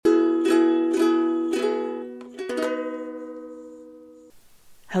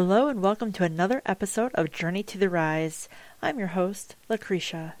Hello and welcome to another episode of Journey to the Rise. I'm your host,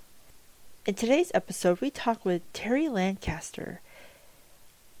 Lucretia. In today's episode, we talk with Terry Lancaster.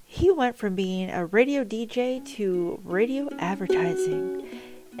 He went from being a radio DJ to radio advertising,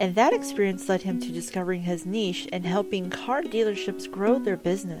 and that experience led him to discovering his niche and helping car dealerships grow their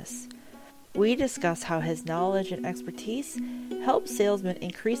business. We discuss how his knowledge and expertise help salesmen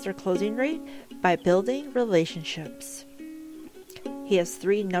increase their closing rate by building relationships. He has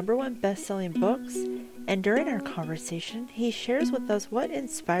 3 number-one best-selling books, and during our conversation, he shares with us what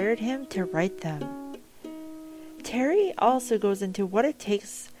inspired him to write them. Terry also goes into what it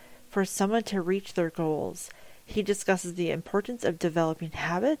takes for someone to reach their goals. He discusses the importance of developing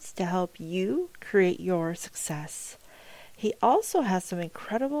habits to help you create your success. He also has some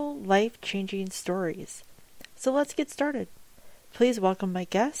incredible life-changing stories. So let's get started. Please welcome my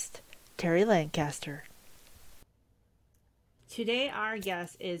guest, Terry Lancaster. Today, our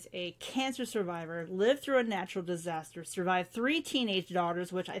guest is a cancer survivor, lived through a natural disaster, survived 3 teenage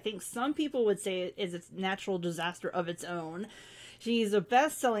daughters, which I think some people would say is a natural disaster of its own. She's a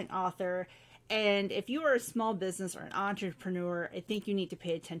best-selling author, and if you are a small business or an entrepreneur, I think you need to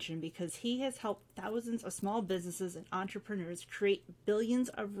pay attention because he has helped thousands of small businesses and entrepreneurs create billions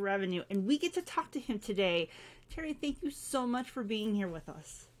of revenue, and we get to talk to him today. Terry, thank you so much for being here with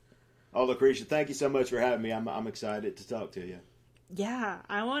us. Oh, Lucretia, thank you so much for having me. I'm excited to talk to you. Yeah,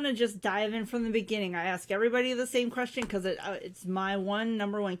 I want to just dive in from the beginning. I ask everybody the same question because it's my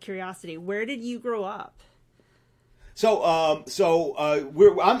number one curiosity. Where did you grow up? I'm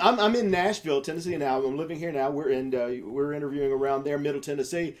in Nashville, Tennessee now. I'm living here now. We're interviewing around there, Middle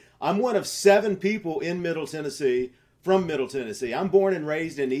Tennessee. I'm one of 7 people in Middle Tennessee from Middle Tennessee. I'm born and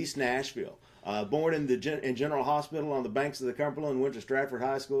raised in East Nashville. Born in General Hospital on the banks of the Cumberland, went to Stratford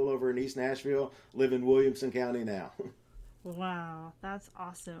High School over in East Nashville, live in Williamson County now. Wow, that's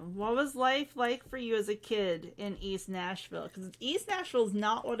awesome. What was life like for you as a kid in East Nashville? Because East Nashville is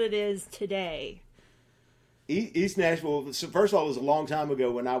not what it is today. East Nashville, so first of all, it was a long time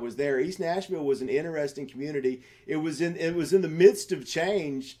ago when I was there. East Nashville was an interesting community. It was in the midst of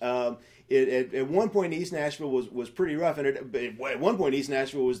change. At one point, East Nashville was pretty rough, and at one point, East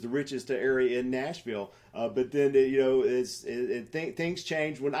Nashville was the richest area in Nashville. But then, things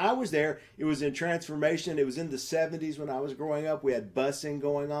changed. When I was there, it was in transformation. It was in the 70s when I was growing up. We had busing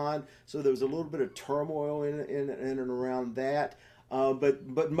going on, so there was a little bit of turmoil in and around that.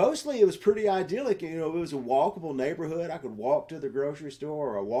 But mostly it was pretty idyllic. It was a walkable neighborhood. I could walk to the grocery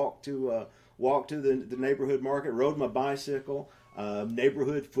store or walk to the neighborhood market. Rode my bicycle.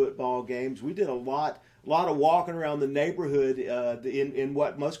 Neighborhood football games. We did a lot of walking around the neighborhood in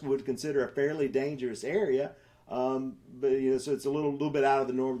what most would consider a fairly dangerous area. So it's a little bit out of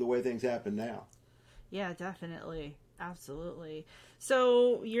the norm the way things happen now. Yeah, definitely, absolutely.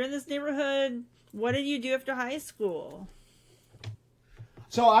 So you're in this neighborhood. What did you do after high school?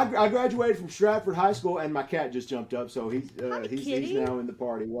 So I graduated from Stratford High School, and my cat just jumped up. So he's now in the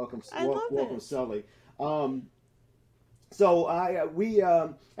party. Welcome, Sully. So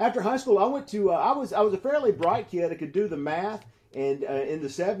after high school, I went to I was a fairly bright kid. I could do the math, and in the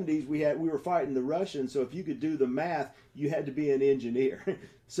 70s we were fighting the Russians. So if you could do the math, you had to be an engineer.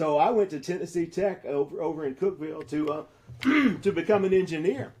 So I went to Tennessee Tech over in Cookeville to become an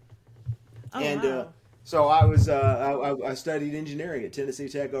engineer. Oh, wow. So I studied engineering at Tennessee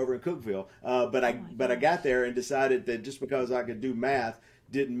Tech over in Cookeville, but I got there and decided that just because I could do math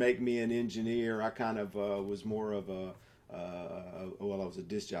didn't make me an engineer. I kind of was more of I was a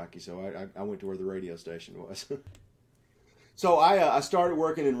disc jockey, so I went to where the radio station was. So I started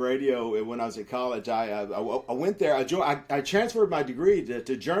working in radio when I was at college. I went there. I transferred my degree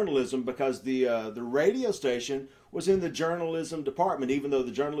to journalism because the radio station was in the journalism department, even though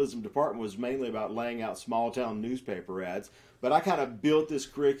the journalism department was mainly about laying out small town newspaper ads. But I kind of built this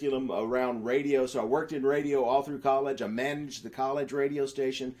curriculum around radio. So I worked in radio all through college. I managed the college radio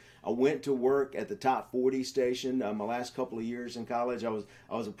station. I went to work at the Top 40 station. My last couple of years in college, I was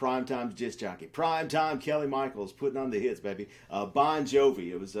a primetime disc jockey. Primetime Kelly Michaels, putting on the hits, baby. Bon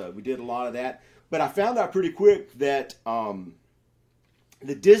Jovi. We did a lot of that. But I found out pretty quick that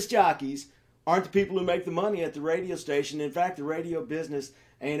the disc jockeys aren't the people who make the money at the radio station. In fact, the radio business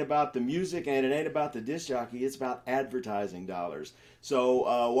ain't about the music and it ain't about the disc jockey. It's about advertising dollars. So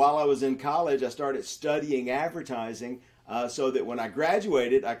while I was in college, I started studying advertising. so that when I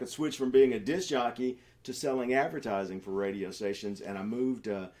graduated, I could switch from being a disc jockey to selling advertising for radio stations. And I moved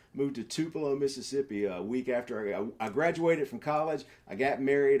to Tupelo, Mississippi a week after I graduated from college. I got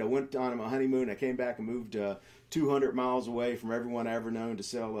married. I went on my honeymoon. I came back and moved 200 miles away from everyone I ever known to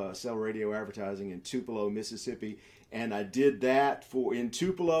sell radio advertising in Tupelo, Mississippi. And I did that in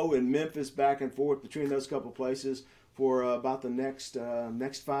Tupelo and Memphis, back and forth between those couple places for about the next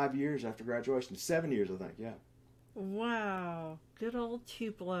 5 years after graduation. 7 years, I think. Yeah. Wow. Good old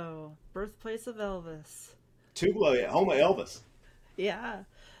Tupelo, birthplace of Elvis. Tupelo, yeah, home of Elvis. Yeah.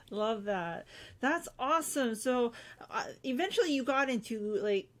 Love that. That's awesome. So eventually you got into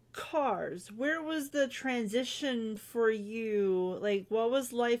like cars. Where was the transition for you? Like, what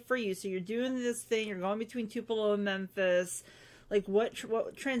was life for you? So you're doing this thing, you're going between Tupelo and Memphis. Like, what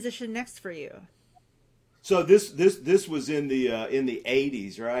transition next for you? So this was in the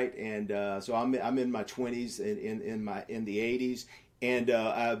 '80s, right? And so I'm in my 20s in the '80s,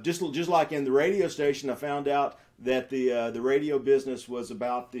 and just like in the radio station, I found out that the radio business was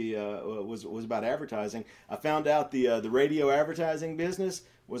about was about advertising. I found out the radio advertising business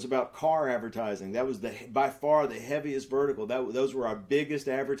was about car advertising. That was by far the heaviest vertical. Those were our biggest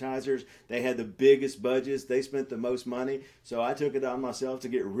advertisers. They had the biggest budgets. They spent the most money. So I took it on myself to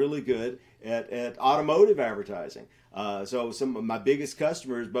get really good at automotive advertising. So some of my biggest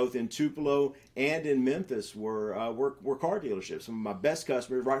customers, both in Tupelo and in Memphis, were car dealerships. Some of my best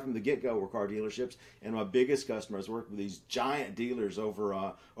customers, right from the get-go, were car dealerships, and my biggest customers worked with these giant dealers over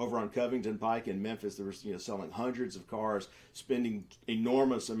on Covington Pike in Memphis. They were selling hundreds of cars, spending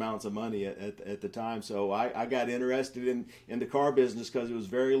enormous amounts of money at the time. So I got interested in the car business because it was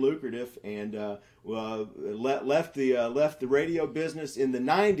very lucrative, and left the radio business in the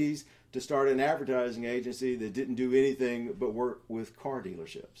 '90s to start an advertising agency that didn't do anything but work with car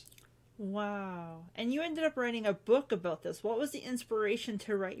dealerships. Wow. And you ended up writing a book about this. What was the inspiration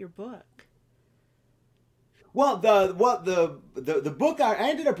to write your book? Well, the book I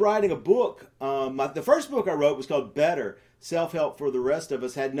ended up writing a book. The first book I wrote was called Better: Self-Help for the Rest of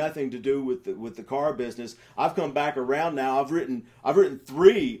Us. Had nothing to do with the car business. I've come back around now. I've written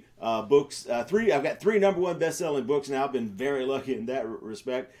three books. I've got three #1 best-selling books now. I've been very lucky in that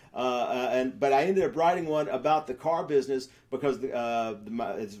respect. But I ended up writing one about the car business because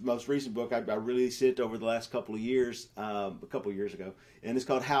its most recent book I released it over the last couple of years, a couple of years ago, and it's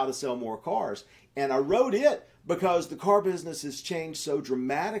called How to Sell More Cars. And I wrote it because the car business has changed so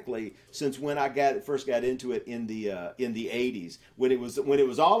dramatically since when I first got into it in the '80s, when it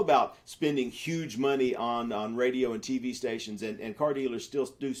was all about spending huge money on radio and TV stations, and car dealers still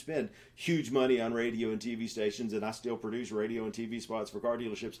do spend huge money on radio and TV stations, and I still produce radio and TV spots for car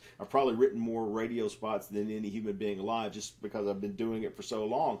dealerships. I've probably written more radio spots than any human being alive, just because I've been doing it for so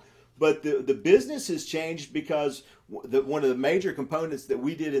long. But the business has changed because one of the major components that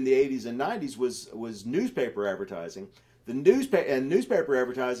we did in the '80s and '90s was newspaper advertising. The newspaper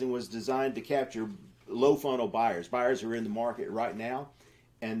advertising was designed to capture low funnel buyers who are in the market right now,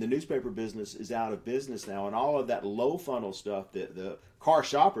 and the newspaper business is out of business now. And all of that low funnel stuff, the car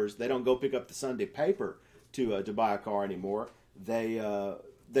shoppers, they don't go pick up the Sunday paper to buy a car anymore. They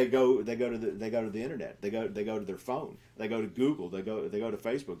go to the internet. They go to their phone. They go to Google. They go to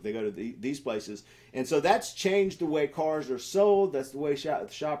Facebook. They go to these places, and so that's changed the way cars are sold. That's the way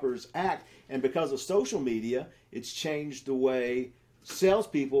shoppers act, and because of social media, it's changed the way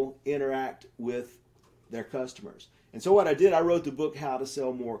salespeople interact with their customers. And so what I did, I wrote the book How to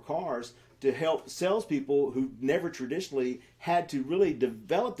Sell More Cars to help salespeople who never traditionally had to really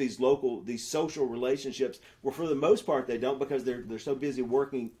develop these social relationships. Well, for the most part, they don't, because they're so busy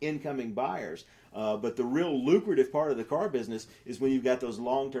working incoming buyers. But the real lucrative part of the car business is when you've got those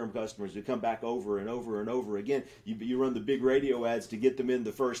long-term customers who come back over and over and over again. You run the big radio ads to get them in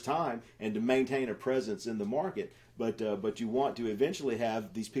the first time and to maintain a presence in the market. But you want to eventually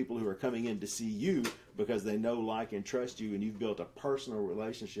have these people who are coming in to see you because they know, like, and trust you, and you've built a personal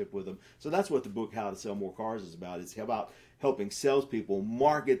relationship with them. So that's what the book How to Sell More Cars is about. It's about helping salespeople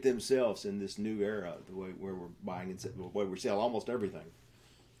market themselves in this new era, the way where we're buying and the way we sell almost everything.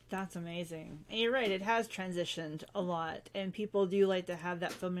 That's amazing. And you're right, it has transitioned a lot, and people do like to have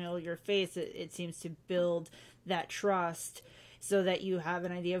that familiar face. It seems to build that trust so that you have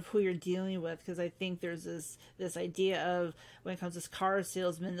an idea of who you're dealing with, because I think there's this idea of, when it comes to car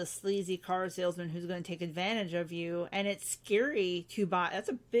salesman, the sleazy car salesman who's going to take advantage of you, and it's scary to buy. That's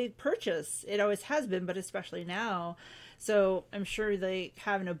a big purchase. It always has been, but especially now. So I'm sure like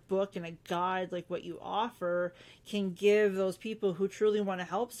having a book and a guide like what you offer can give those people who truly want to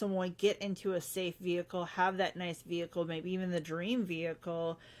help someone get into a safe vehicle, have that nice vehicle, maybe even the dream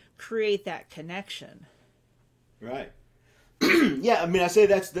vehicle, create that connection. Right. Yeah, I mean, I say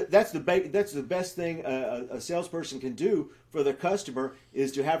that's the best thing a salesperson can do for the customer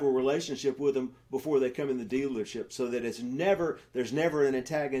is to have a relationship with them before they come in the dealership, so that there's never an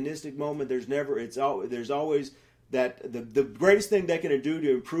antagonistic moment. There's always that the greatest thing they can do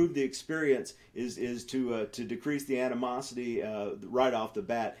to improve the experience is to decrease the animosity right off the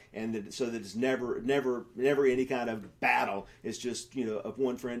bat, and so that it's never any kind of battle. It's just of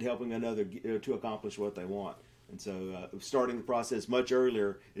one friend helping another to accomplish what they want. And so, starting the process much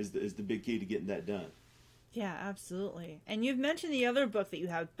earlier is the big key to getting that done. Yeah, absolutely. And you've mentioned the other book that you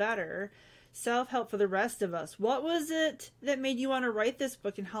have, Better, Self-Help for the Rest of Us. What was it that made you want to write this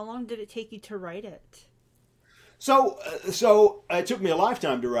book, and how long did it take you to write it? So it took me a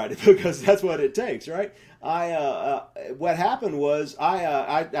lifetime to write it because that's what it takes, right? What happened was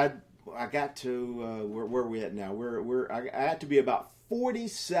I got to where are we at now? I had to be about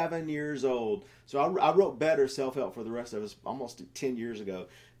 47 years old. So I wrote Better Self Help for the Rest of Us almost 10 years ago.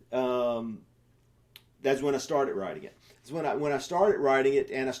 That's when I started writing it. It's when I started writing it,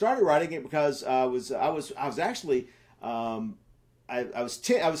 and I started writing it because I was actually I was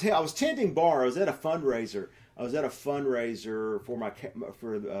tending bar. I was at a fundraiser. For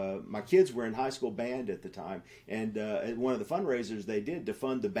my kids were in high school band at the time, and at one of the fundraisers they did to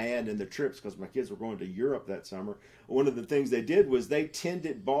fund the band and the trips because my kids were going to Europe that summer. One of the things they did was they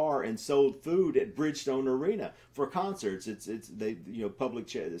tended bar and sold food at Bridgestone Arena for concerts. It's they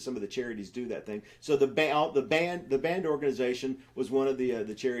some of the charities do that thing. So the band organization was one of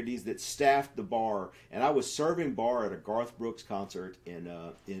the charities that staffed the bar, and I was serving bar at a Garth Brooks concert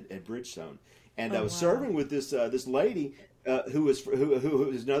at Bridgestone. And I was serving with this lady who was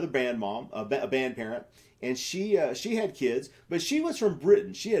another band mom, a band parent, and she had kids, but she was from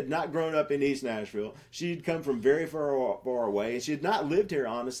Britain. She had not grown up in East Nashville. She'd come from very far away, and she had not lived here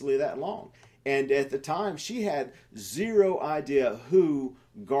honestly that long. And at the time, she had zero idea who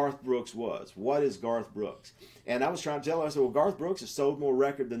Garth Brooks was. What is Garth Brooks? And I was trying to tell her, I said, well, Garth Brooks has sold more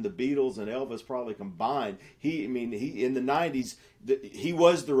record than the Beatles and Elvis probably combined. He in the 90s, he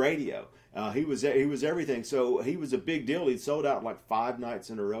was the radio. He was everything. So he was a big deal. He sold out like 5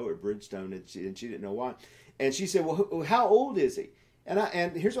 nights in a row at Bridgestone, and she didn't know why. And she said, well, how old is he?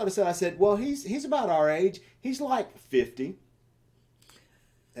 And here's what I said. I said, well, he's about our age. He's like 50.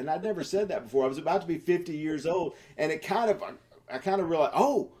 And I'd never said that before. I was about to be 50 years old, and I kind of realized,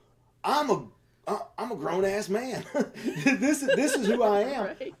 oh, I'm a grown ass man. This is who I am.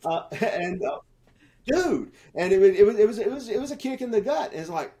 Right. Dude, and it was a kick in the gut. It's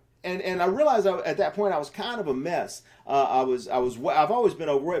like, and I realized at that point I was kind of a mess. I've always been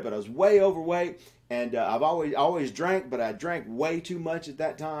overweight, but I was way overweight, and I've always drank, but I drank way too much at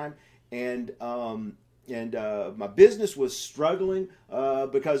that time, and my business was struggling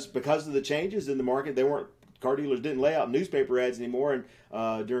because of the changes in the market. Car dealers didn't lay out newspaper ads anymore, and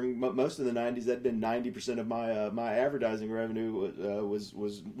during most of the 90s, that'd been 90% of my advertising revenue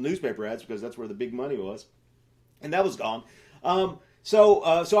was newspaper ads because that's where the big money was, and that was gone. So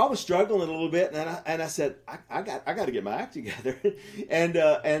I was struggling a little bit, and I said I got to get my act together, and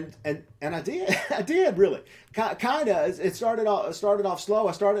I did. I did really kind of. It started off slow.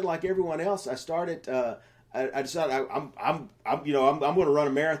 I started like everyone else. I decided I'm going to run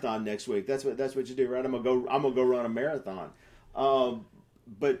a marathon next week. That's what you do, right? I'm gonna go run a marathon.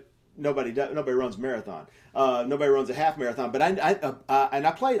 But nobody runs a marathon. Nobody runs a half marathon. But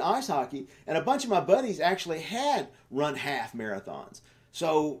I played ice hockey, and a bunch of my buddies actually had run half marathons.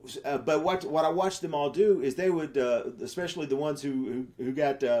 So, but what I watched them all do is they would, especially the ones who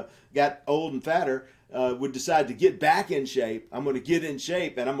got old and fatter, would decide to get back in shape. I'm going to get in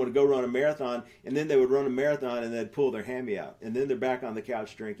shape, and I'm going to go run a marathon. And then they would run a marathon, and they'd pull their hammy out, and then they're back on the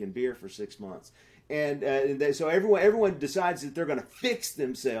couch drinking beer for 6 months. So everyone decides that they're going to fix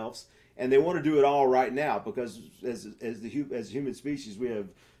themselves, and they want to do it all right now because as human species we have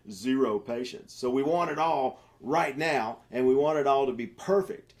zero patience. So we want it all right now, and we want it all to be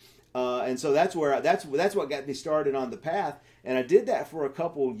perfect. And so that's what got me started on the path, and I did that for a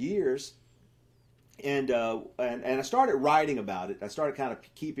couple years. And I started writing about it. I started kind of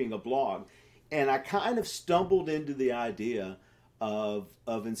keeping a blog, and I kind of stumbled into the idea of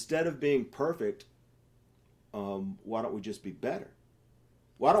instead of being perfect, why don't we just be better?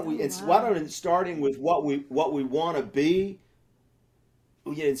 Why don't we? Why don't starting with what we want to be,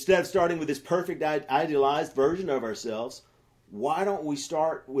 instead of starting with this perfect idealized version of ourselves, why don't we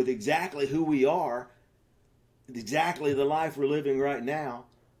start with exactly who we are, exactly the life we're living right now,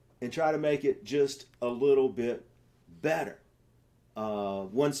 and try to make it just a little bit better,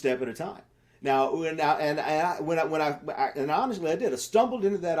 one step at a time. Now, honestly, I did. I stumbled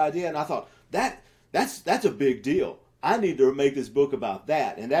into that idea, and I thought that's a big deal. I need to make this book about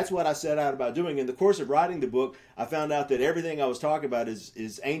that. And that's what I set out about doing. In the course of writing the book, I found out that everything I was talking about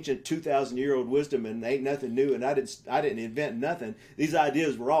is ancient 2,000-year-old wisdom and ain't nothing new. And I didn't invent nothing. These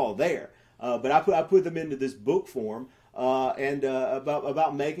ideas were all there. But I put them into this book form and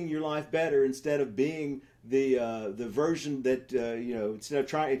about making your life better instead of being the version that, instead of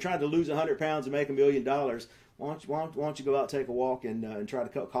trying to lose 100 pounds and make $1 million. Why don't you go out, take a walk, and try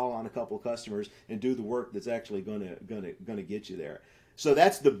to call on a couple of customers and do the work that's actually going to get you there. So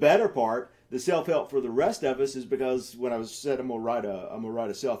that's the better part. The self-help for the rest of us is because when I said I'm gonna write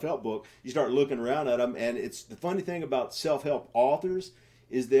a self-help book, you start looking around at them, and it's the funny thing about self-help authors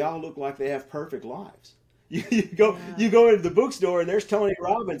is they all look like they have perfect lives. You go into the bookstore and there's Tony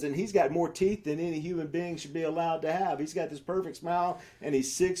Robbins, and he's got more teeth than any human being should be allowed to have. He's got this perfect smile, and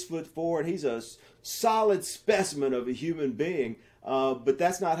he's 6'4", and he's a solid specimen of a human being. But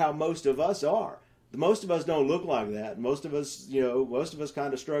that's not how most of us are. Most of us don't look like that. Most of us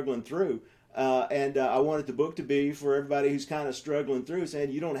kind of struggling through. And I wanted the book to be for everybody who's kind of struggling through,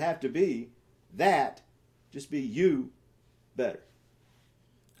 saying you don't have to be that, just be you better.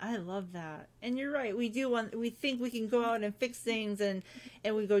 I love that. And you're right. We think we can go out and fix things and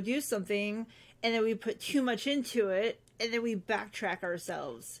we go do something and then we put too much into it and then we backtrack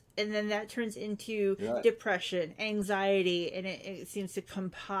ourselves. And then that turns into depression, anxiety, and it seems to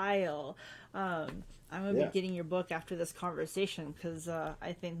compile. I'm going to be getting your book after this conversation because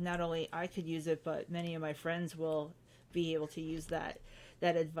I think not only I could use it, but many of my friends will be able to use that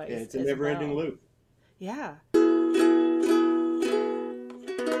advice. Yeah, it's a never-ending loop. Yeah.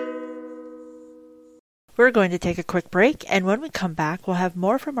 We're going to take a quick break, and when we come back, we'll have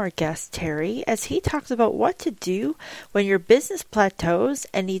more from our guest, Terry, as he talks about what to do when your business plateaus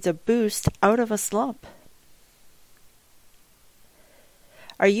and needs a boost out of a slump.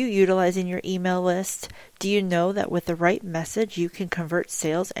 Are you utilizing your email list? Do you know that with the right message, you can convert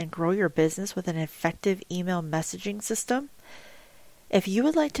sales and grow your business with an effective email messaging system? If you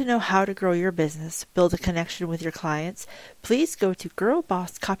would like to know how to grow your business, build a connection with your clients, please go to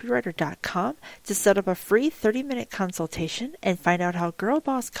girlbosscopywriter.com to set up a free 30-minute consultation and find out how Girl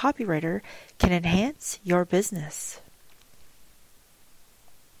Boss Copywriter can enhance your business.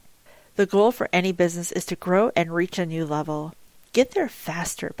 The goal for any business is to grow and reach a new level. Get there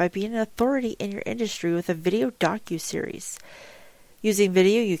faster by being an authority in your industry with a video docu-series. Using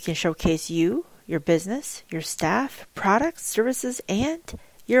video, you can showcase you, your business, your staff, products, services, and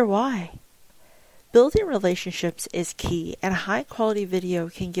your why. Building relationships is key, and a high-quality video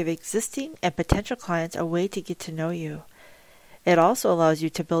can give existing and potential clients a way to get to know you. It also allows you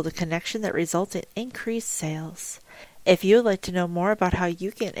to build a connection that results in increased sales. If you would like to know more about how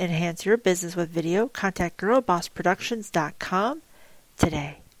you can enhance your business with video, contact girlbossproductions.com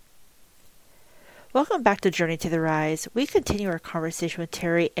today. Welcome back to Journey to the Rise. We continue our conversation with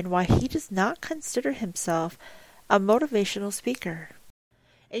Terry and why he does not consider himself a motivational speaker.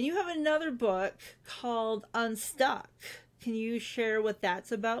 And you have another book called Unstuck. Can you share what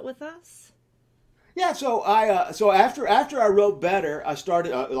that's about with us? Yeah, so after I wrote Better, I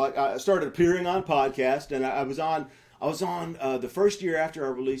started appearing on podcasts, and I was on the first year after I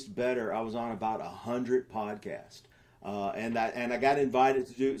released Better, I was on about 100 podcasts. And I got invited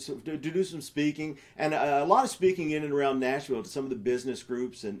to do some speaking, and a lot of speaking in and around Nashville to some of the business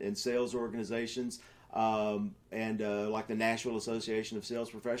groups and sales organizations, and like the Nashville Association of Sales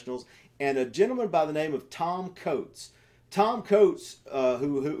Professionals, and a gentleman by the name of Tom Coates. Tom Coates,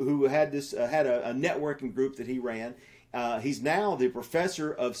 who had a networking group that he ran. He's now the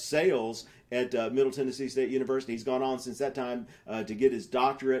professor of sales at Middle Tennessee State University. He's gone on since that time to get his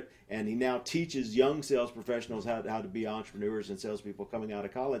doctorate, and he now teaches young sales professionals how to be entrepreneurs and salespeople coming out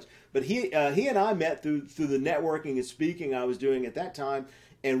of college. But he and I met through the networking and speaking I was doing at that time,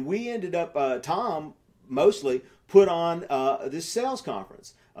 and we ended up, Tom mostly, put on this sales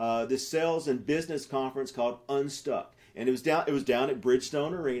conference, this sales and business conference called Unstuck. And it was down at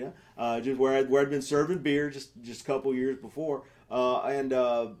Bridgestone Arena, just where I'd been serving beer just a couple years before, and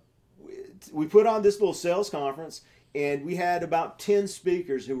we put on this little sales conference, and we had about 10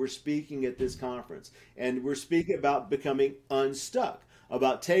 speakers who were speaking at this conference, and we're speaking about becoming unstuck,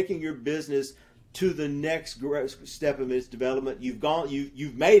 about taking your business to the next step of its development. You've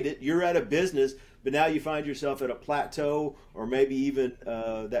made it. You're at a business. But now you find yourself at a plateau, or maybe even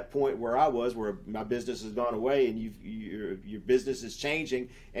that point where I was, where my business has gone away, and your business is changing,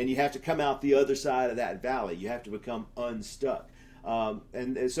 and you have to come out the other side of that valley. You have to become unstuck.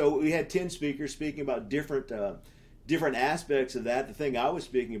 And so we had 10 speakers speaking about different different aspects of that. The thing I was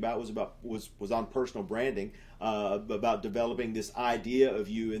speaking about was on personal branding, about developing this idea of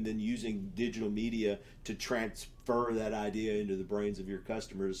you and then using digital media to transfer that idea into the brains of your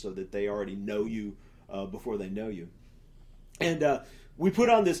customers so that they already know you before they know you. And we put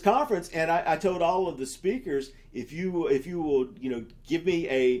on this conference, and I told all of the speakers, if you will, give me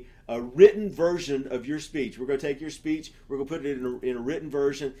a written version of your speech. We're going to take your speech, we're going to put it in a written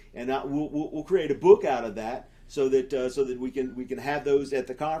version, and we'll create a book out of that, so that we can have those at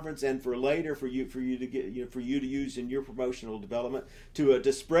the conference and for later for you to get for you to use in your promotional development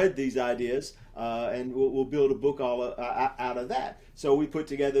to spread these ideas, and we'll build a book all out of that. So we put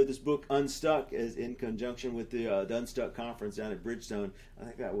together this book Unstuck as in conjunction with the Unstuck conference down at Bridgestone. I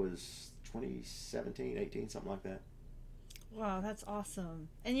think that was 2017, 18, something like that. Wow, that's awesome.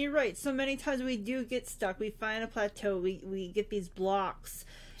 And you're right. So many times we do get stuck. We find a plateau. We get these blocks,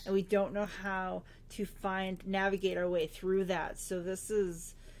 and we don't know how to navigate our way through that. So this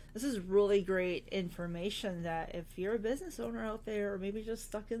is really great information that if you're a business owner out there, or maybe just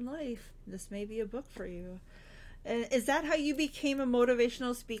stuck in life, this may be a book for you. And is that how you became a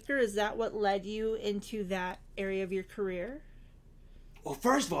motivational speaker? Is that what led you into that area of your career? Well,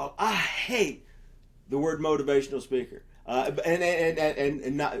 first of all, I hate the word motivational speaker.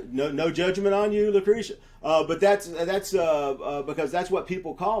 And no judgment on you, Lucretia. But that's because that's what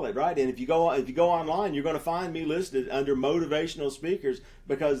people call it, right? And if you go online, you're going to find me listed under motivational speakers,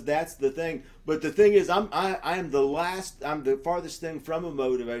 because that's the thing. But the thing is, I'm the farthest thing from a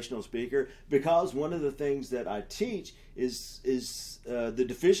motivational speaker, because one of the things that I teach is the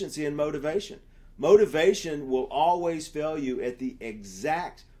deficiency in motivation. Motivation will always fail you at the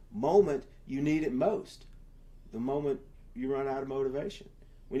exact moment you need it most. The moment you run out of motivation.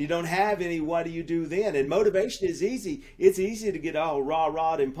 When you don't have any, what do you do then? And motivation is easy. It's easy to get all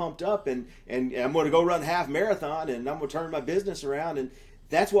rah-rah and pumped up and I'm going to go run half marathon and I'm going to turn my business around, and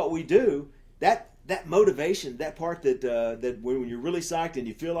that's what we do. That motivation, that part that when you're really psyched and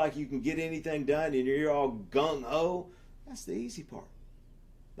you feel like you can get anything done and you're all gung-ho, that's the easy part.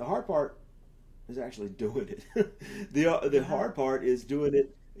 The hard part is actually doing it. The hard part is doing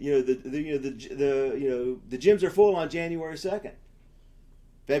it. The gyms are full on January 2nd.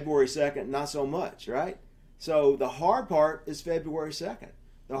 February 2nd, not so much, right? So the hard part is February 2nd.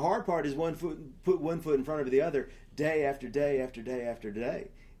 The hard part is put one foot in front of the other, day after day after day after day.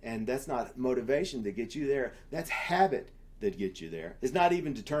 And that's not motivation that gets you there. That's habit that gets you there. It's not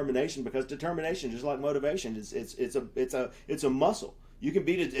even determination, because determination, just like motivation, it's a muscle. You can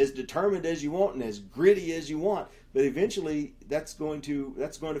be as determined as you want and as gritty as you want, but eventually that's going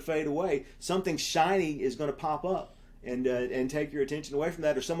to fade away. Something shiny is going to pop up and take your attention away from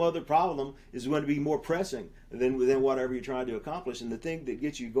that, or some other problem is going to be more pressing than whatever you're trying to accomplish. And the thing that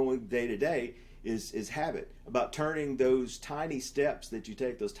gets you going day to day is habit, about turning those tiny steps that you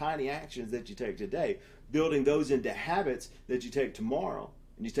take, those tiny actions that you take today, building those into habits that you take tomorrow,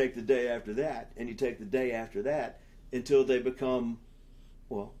 and you take the day after that, and you take the day after that, until they become,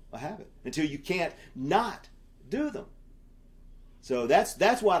 well, a habit, until you can't not do them. So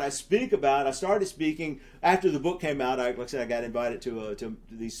that's what I speak about. I started speaking after the book came out. Like I said, I got invited to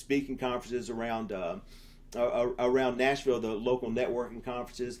these speaking conferences around Nashville, the local networking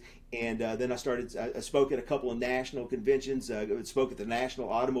conferences, and then I spoke at a couple of national conventions. I spoke at the National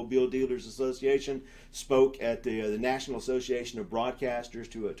Automobile Dealers Association, spoke at the National Association of Broadcasters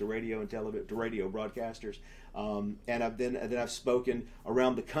to radio and television, to radio broadcasters. And I've spoken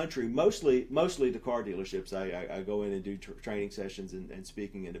around the country, mostly to car dealerships. I go in and do training sessions and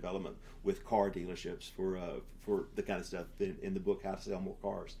speaking and development with car dealerships for the kind of stuff in the book, How to Sell More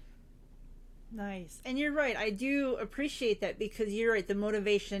Cars. Nice. And you're right. I do appreciate that, because you're right. The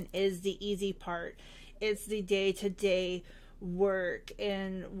motivation is the easy part. It's the day-to-day work.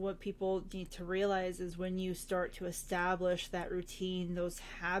 And what people need to realize is when you start to establish that routine, those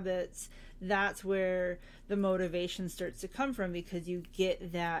habits, that's where the motivation starts to come from, because you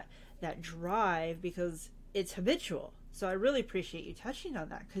get that drive, because it's habitual. So I really appreciate you touching on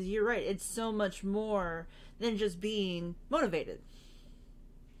that, because you're right. It's so much more than just being motivated.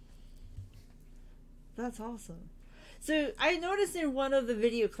 That's awesome. So I noticed in one of the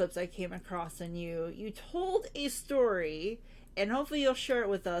video clips I came across on you told a story, and hopefully you'll share it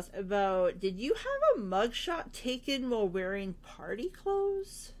with us, about, did you have a mugshot taken while wearing party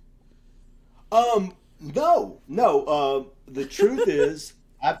clothes? No. The truth is,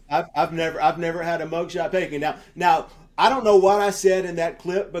 I've never had a mugshot taken. Now, I don't know what I said in that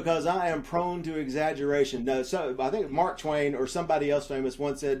clip because I am prone to exaggeration. No, so I think Mark Twain or somebody else famous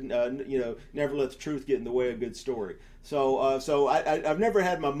once said, never let the truth get in the way of a good story. I've never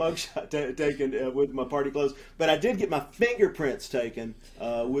had my mugshot taken with my party clothes, but I did get my fingerprints taken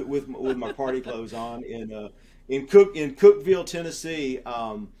with my party clothes on in Cookeville, Tennessee.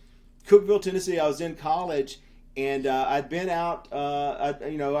 Cookeville, Tennessee. I was in college, and I'd been out. I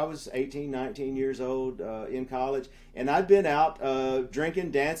was 18, 19 years old in college, and I'd been out drinking,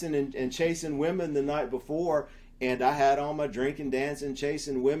 dancing, and chasing women the night before. And I had on my drinking, dancing,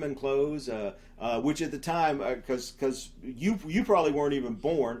 chasing women clothes, which at the time, because you probably weren't even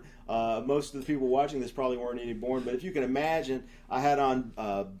born. Most of the people watching this probably weren't even born. But if you can imagine, I had on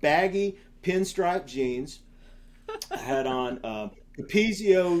baggy pinstripe jeans. I had on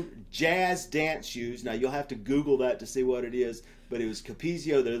Capezio jazz dance shoes. Now you'll have to Google that to see what it is, but it was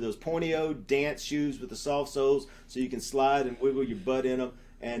Capezio. They're those pointy-o dance shoes with the soft soles, so you can slide and wiggle your butt in them.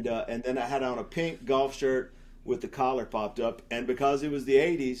 And then I had on a pink golf shirt with the collar popped up. And because it was the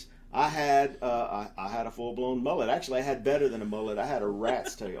 '80s, I had a full-blown mullet. Actually, I had better than a mullet. I had a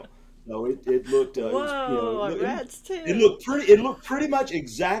rat's tail. So it looked Whoa, a rat's tail. It looked pretty much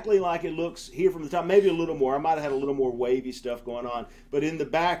exactly like it looks here from the top, maybe a little more. I might have had a little more wavy stuff going on, but in the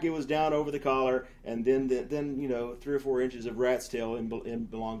back it was down over the collar, and then 3 or 4 inches of rat's tail in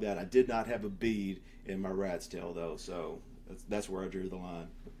belong that. I did not have a bead in my rat's tail though, so that's where I drew the line.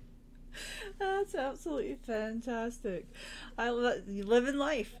 That's absolutely fantastic. Living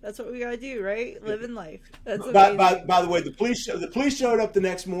life. That's what we gotta do, right? Living life. That's amazing. By the way, the police showed up the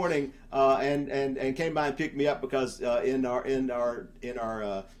next morning and came by and picked me up because in our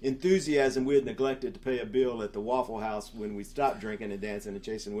enthusiasm we had neglected to pay a bill at the Waffle House when we stopped drinking and dancing and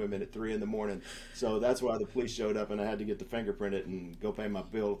chasing women at 3 in the morning. So that's why the police showed up and I had to get the fingerprinted and go pay my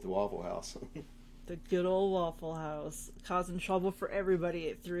bill at the Waffle House. The good old Waffle House, causing trouble for everybody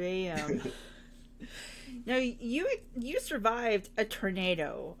at 3 a.m. Now, you survived a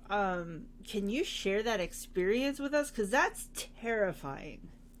tornado. Can you share that experience with us? Because that's terrifying.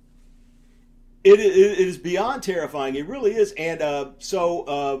 It is beyond terrifying. It really is. And I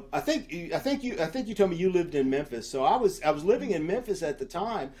think you told me you lived in Memphis. So I was living in Memphis at the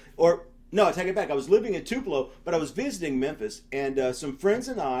time, or no, I take it back. I was living in Tupelo, but I was visiting Memphis, and some friends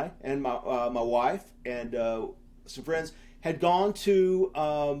and I, and my wife, and some friends had gone to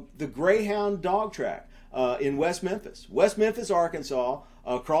the Greyhound dog track in West Memphis, Arkansas,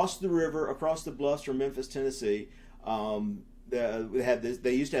 across the river, across the bluffs from Memphis, Tennessee.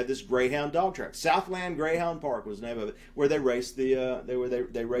 They used to have this Greyhound dog track. Southland Greyhound Park was the name of it, where they raced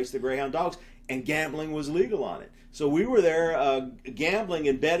they raced the Greyhound dogs, and gambling was legal on it. So we were there gambling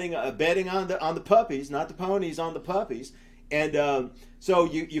and betting on the puppies, not the ponies, on the puppies. And so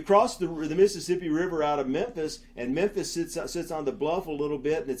you cross the Mississippi River out of Memphis, and Memphis sits on the bluff a little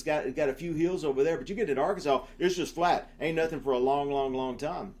bit, and it's got a few hills over there. But you get to Arkansas, it's just flat, ain't nothing for a long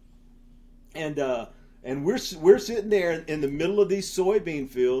time. And we're sitting there in the middle of these soybean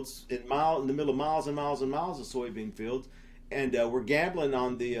fields, in the middle of miles and miles and miles of soybean fields, and we're gambling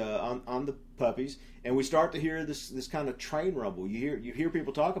on the puppies, and we start to hear this kind of train rumble. You hear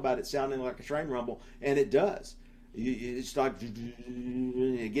people talk about it sounding like a train rumble, and it does. It's like,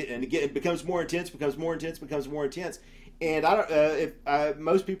 it becomes more intense, and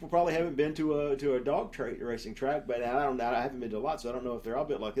most people probably haven't been to a dog racing track, but I haven't been to a lot, so I don't know if they're all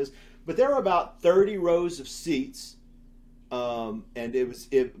built like this. But there were about 30 rows of seats, and they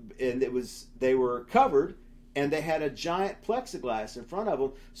were covered, and they had a giant plexiglass in front of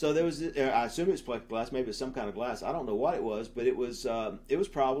them. So there was, I assume it was plexiglass, maybe it was some kind of glass. I don't know what it was, but it was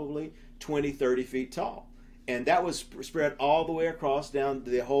probably 20, 30 feet tall. And that was spread all the way across down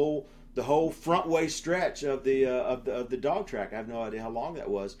the whole frontway stretch of the dog track. I have no idea how long that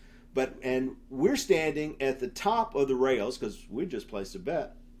was, and we're standing at the top of the rails because we just placed a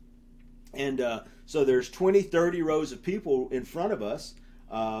bet, and so there's 20, 30 rows of people in front of us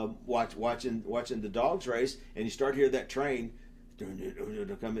watching the dogs race, and you start to hear that train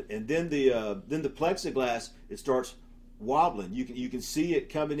coming, and then the plexiglass, it starts wobbling. You can see it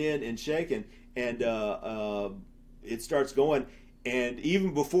coming in and shaking. And it starts going, and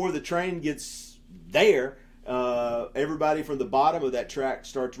even before the train gets there, everybody from the bottom of that track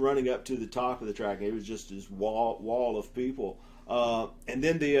starts running up to the top of the track. It was just this wall of people, and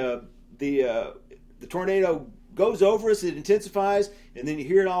then the tornado goes over us. It intensifies, and then you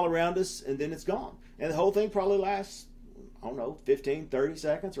hear it all around us, and then it's gone. And the whole thing probably lasts, I don't know, 15, 30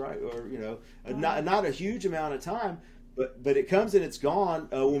 seconds, right? Or not a huge amount of time. But it comes and it's gone.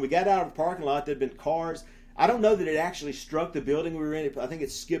 When we got out of the parking lot, there'd been cars. I don't know that it actually struck the building we were in. I think it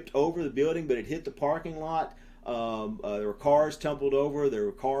skipped over the building, but it hit the parking lot. There were cars tumbled over. There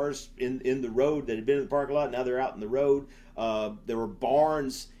were cars in the road that had been in the parking lot. Now they're out in the road. There were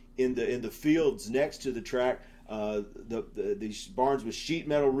barns in the fields next to the track. These barns with sheet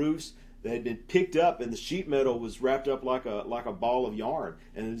metal roofs that had been picked up, and the sheet metal was wrapped up like a ball of yarn,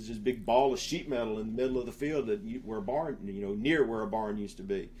 and it was this big ball of sheet metal in the middle of the field where a barn, near where a barn used to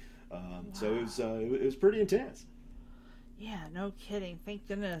be. Wow. So it was pretty intense. Yeah, no kidding. Thank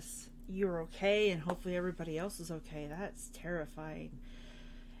goodness you're okay, and hopefully everybody else is okay. That's terrifying.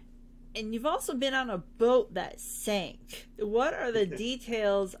 And you've also been on a boat that sank. What are the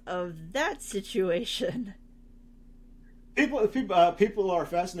details of that situation? People are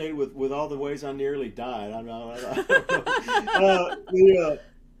fascinated with all the ways I nearly died. I don't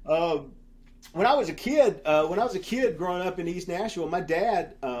know. When I was a kid growing up in East Nashville, my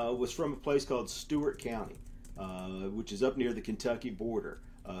dad was from a place called Stewart County, which is up near the Kentucky border.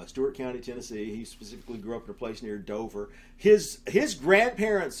 Stewart County, Tennessee. He specifically grew up in a place near Dover. His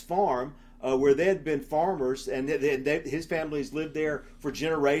grandparents' farm, where they had been farmers, and his family's lived there for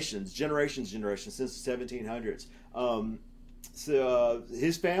generations since the 1700s. So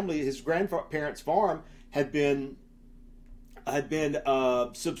his grandparents' farm had been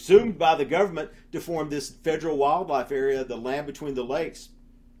subsumed by the government to form this federal wildlife area, the land between the lakes.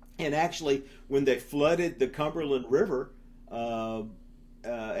 And actually, when they flooded the Cumberland River and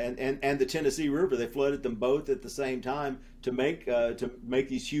the Tennessee River, they flooded them both at the same time to make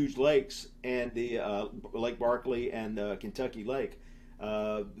these huge lakes, and the Lake Barkley and Kentucky Lake.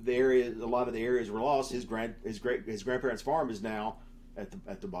 A lot of the areas were lost. His grandparents' farm is now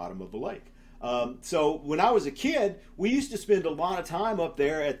at the bottom of the lake. So when I was a kid, we used to spend a lot of time up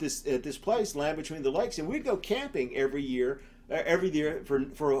there at this place, Land Between the Lakes, and we'd go camping every year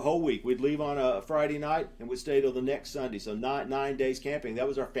for a whole week. We'd leave on a Friday night and we'd stay till the next Sunday. So 9 days camping. That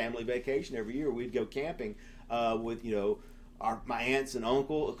was our family vacation every year. We'd go camping with my aunts and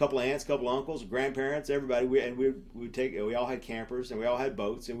uncle, a couple of aunts, a couple of uncles, grandparents, everybody. We all had campers and we all had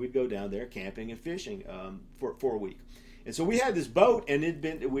boats, and we'd go down there camping and fishing for a week. And so we had this boat, and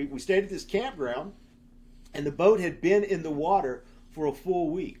we stayed at this campground, and the boat had been in the water for a full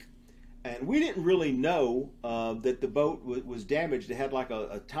week. And we didn't really know that the boat was damaged. It had like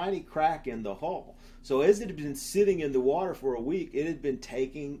a tiny crack in the hull. So as it had been sitting in the water for a week, it had been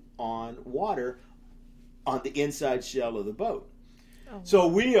taking on water on the inside shell of the boat. Oh. So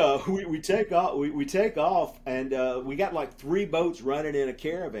we take off, and we got like 3 boats running in a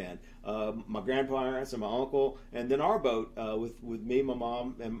caravan. My grandparents and my uncle, and then our boat with me, my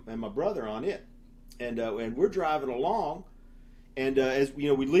mom, and my brother on it. And we're driving along. And as we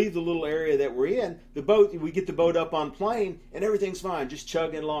leave the little area that we're in, we get the boat up on plane, and everything's fine, just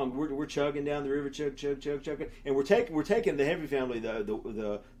chugging along. We're chugging down the river, chugging, and we're taking the heavy family,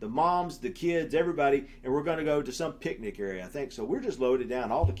 the moms, the kids, everybody, and we're going to go to some picnic area, I think. So we're just loaded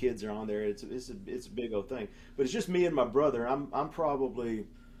down. All the kids are on there. It's a big old thing, but it's just me and my brother. I'm probably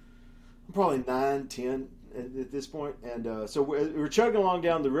 9, 10 at this point, and so we're chugging along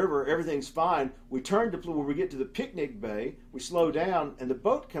down the river. Everything's fine. We turn when we get to the picnic bay, we slow down, and the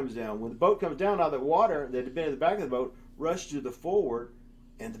boat comes down. When the boat comes down, out of the water that had been in the back of the boat rushed to the forward,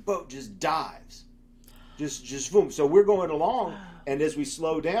 and the boat just dives, just boom. So we're going along, and as we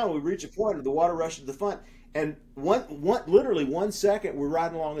slow down, we reach a point, and the water rushes to the front, and literally 1 second we're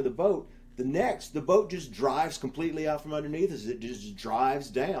riding along in the boat. The next, the boat just drives completely out from underneath us. It just drives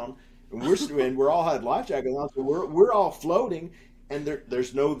down. And we're all had life jackets on, so we're all floating, and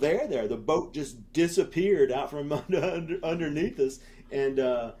there's no there. The boat just disappeared out from underneath us, and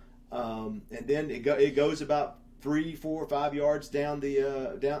then it goes about 3, 4, 5 yards down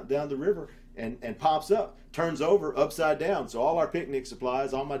the river and pops up, turns over upside down. So all our picnic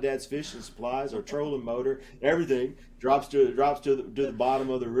supplies, all my dad's fishing supplies, our trolling motor, everything drops to the bottom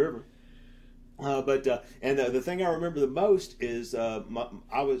of the river. The thing I remember the most is I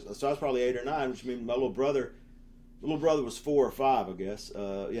was probably 8 or 9, which means my little brother was 4 or 5, I guess.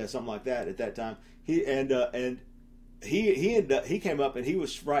 Something like that at that time. He came up, and he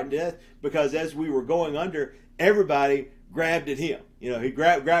was frightened to death because as we were going under, everybody grabbed at him. He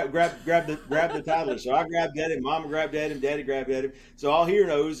grabbed the toddler. So I grabbed at him, Mama grabbed at him, Daddy grabbed at him. So all he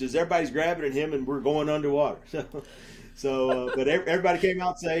knows is everybody's grabbing at him, and we're going underwater. But everybody came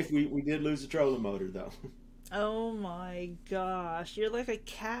out safe. We did lose the trolling motor, though. Oh my gosh, you're like a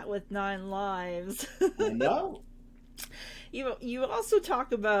cat with 9 lives. I know. You also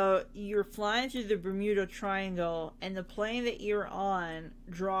talk about you're flying through the Bermuda Triangle, and the plane that you're on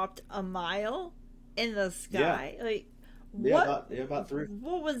dropped a mile in the sky. Yeah. About 3.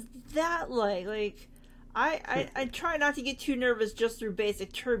 What was that like? Like, I try not to get too nervous just through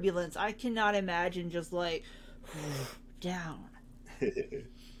basic turbulence. I cannot imagine just like Down.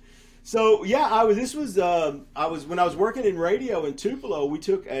 So yeah, I was. This was. I was when I was working in radio in Tupelo. We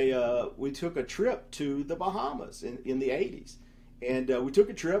took a trip to the Bahamas in the '80s, and we took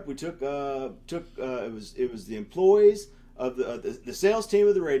a trip. We took it was the employees of the sales team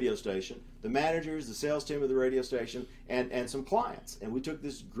of the radio station, the managers, the sales team of the radio station, and some clients. And we took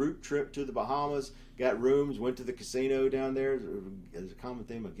this group trip to the Bahamas. Got rooms. Went to the casino down there. There's a common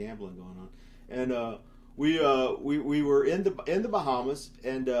theme of gambling going on, and we were in the Bahamas,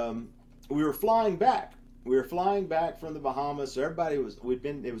 and we were flying back. We were flying back from the Bahamas. So everybody it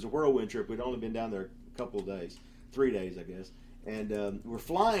was a whirlwind trip. We'd only been down there a couple of days, 3 days, I guess. And we're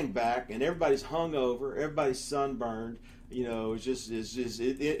flying back, and everybody's hungover, everybody's sunburned.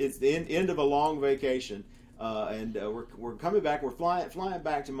 It's the end of a long vacation, and we're coming back. We're flying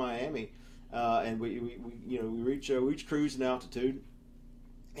back to Miami, and we reach cruising altitude,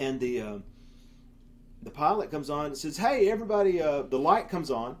 and the pilot comes on and says, "Hey, everybody!" The light comes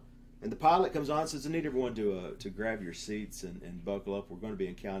on, and the pilot comes on and says, "I need everyone to grab your seats and buckle up. We're going to be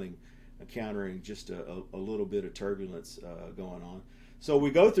encountering just a little bit of turbulence going on." So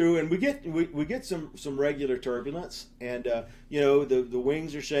we go through and we get some regular turbulence, and the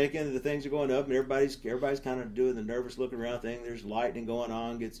wings are shaking, the things are going up, and everybody's kind of doing the nervous looking around thing. There's lightning going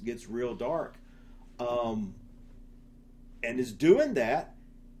on, gets real dark, and is doing that.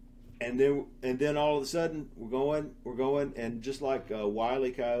 And then all of a sudden we're going, and just like Wile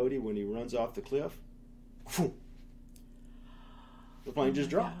E. Coyote when he runs off the cliff, the plane just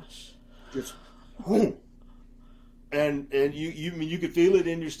drops, just whoom. And you could feel it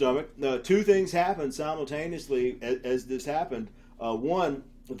in your stomach. Two things happened simultaneously as this happened. One,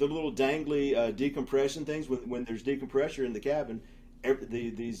 the little dangly decompression things. When there's decompression in the cabin,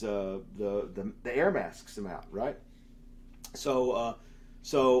 the air masks come out, right?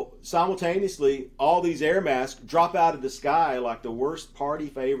 So simultaneously, all these air masks drop out of the sky like the worst party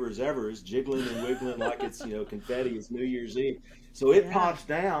favors ever, is jiggling and wiggling like it's confetti. It's New Year's Eve. So it pops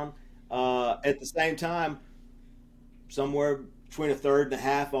down at the same time. Somewhere between a third and a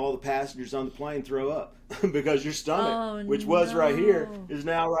half, all the passengers on the plane throw up because your stomach, which was right here, is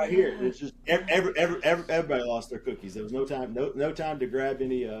now right here. It's just everybody lost their cookies. There was no time to grab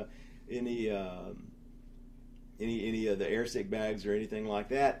any of the airsick bags or anything like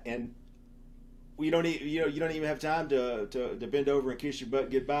that, and you don't even have time to bend over and kiss your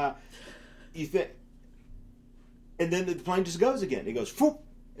butt goodbye. You think, and then the plane just goes again. It goes whoop,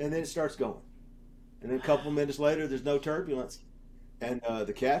 and then it starts going, and then a couple of minutes later, there's no turbulence, and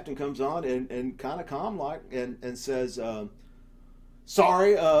the captain comes on and kind of calm like and says,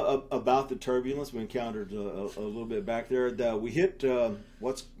 "Sorry about the turbulence we encountered a little bit back there. We hit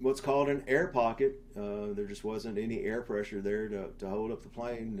what's called an air pocket. There just wasn't any air pressure there to hold up the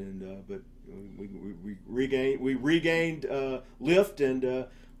plane, and but we regained lift, and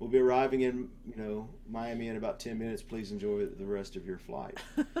we'll be arriving in Miami in about 10 minutes. Please enjoy the rest of your flight."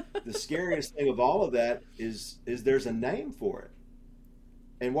 The scariest thing of all of that is there's a name for it,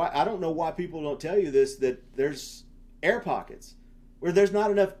 and why I don't know why people don't tell you this, that there's air pockets where there's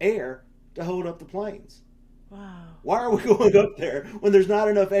not enough air to hold up the planes. Wow. Why are we going up there when there's not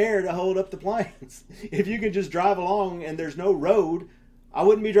enough air to hold up the planes? If you could just drive along and there's no road, I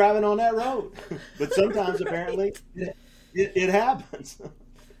wouldn't be driving on that road. But sometimes apparently it happens.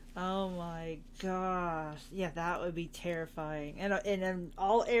 Oh my gosh. Yeah, that would be terrifying. And in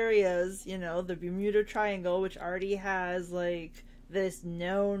all areas, the Bermuda Triangle, which already has like this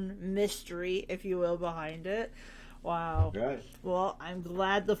known mystery, if you will, behind it. Wow. Right. Well, I'm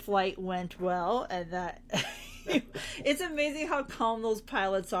glad the flight went well, and that it's amazing how calm those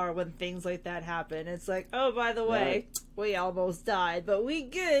pilots are when things like that happen. It's like, oh, by the way, we almost died, but we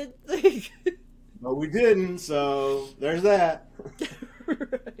good. But we didn't, so there's that.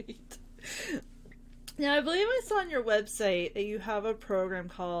 Right. Now, I believe I saw on your website that you have a program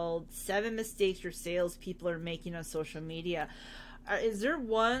called 7 Mistakes Your Salespeople Are Making on Social Media. Is there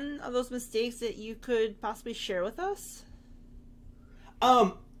one of those mistakes that you could possibly share with us?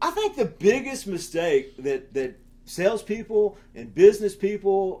 I think the biggest mistake that salespeople and business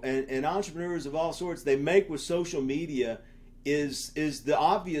people and entrepreneurs of all sorts they make with social media is the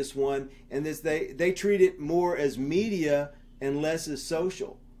obvious one, and this they treat it more as media and less as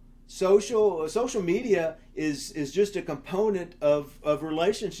social. Social media is just a component of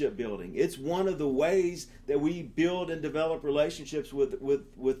relationship building. It's one of the ways that we build and develop relationships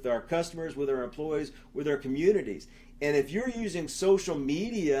with our customers, with our employees, with our communities. And if you're using social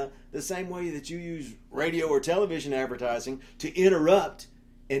media the same way that you use radio or television advertising to interrupt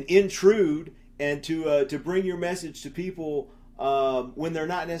and intrude and to bring your message to people when they're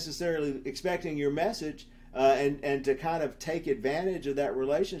not necessarily expecting your message, and to kind of take advantage of that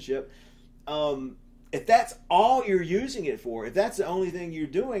relationship. If that's all you're using it for, if that's the only thing you're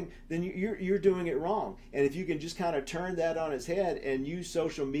doing, then you're doing it wrong. And if you can just kind of turn that on its head and use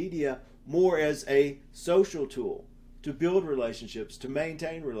social media more as a social tool to build relationships, to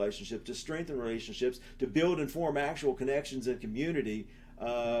maintain relationships, to strengthen relationships, to build and form actual connections and community,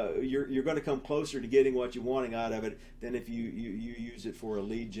 you're going to come closer to getting what you're wanting out of it than if you use it for a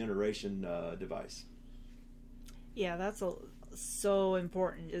lead generation device. Yeah, so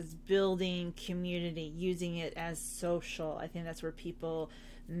important, is building community, using it as social. I think that's where people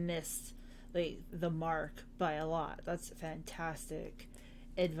miss the mark by a lot. That's fantastic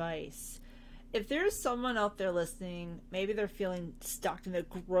advice. If there's someone out there listening, maybe they're feeling stuck in the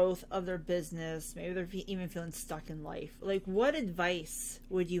growth of their business, maybe they're even feeling stuck in life, what advice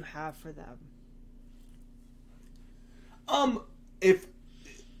would you have for them? If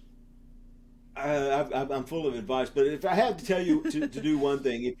I'm full of advice, but if I had to tell you to do one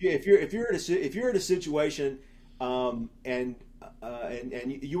thing, if you're in a situation, and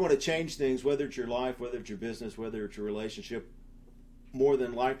you want to change things, whether it's your life, whether it's your business, whether it's your relationship, more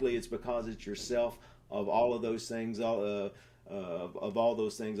than likely it's because it's yourself. Of all of those things, of all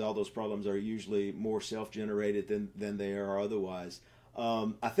those things, all those problems are usually more self-generated than they are otherwise.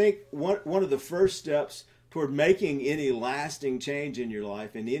 I think one of the first steps toward making any lasting change in your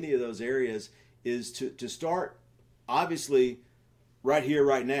life in any of those areas is to start, obviously, right here,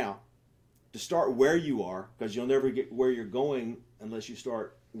 right now, to start where you are, because you'll never get where you're going unless you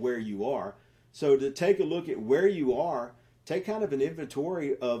start where you are. So to take a look at where you are, take kind of an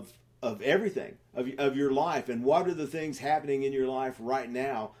inventory of everything, of your life, and what are the things happening in your life right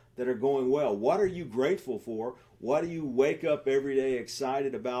now that are going well. What are you grateful for? What do you wake up every day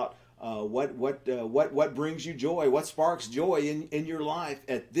excited about? What brings you joy? What sparks joy in your life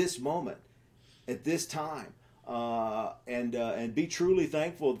at this moment, at this time? And be truly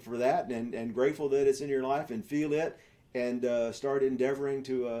thankful for that, and grateful that it's in your life, and feel it, and start endeavoring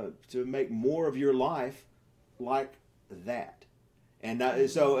to make more of your life like that. And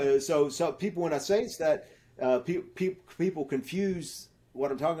so people, when I say it's that, people confuse what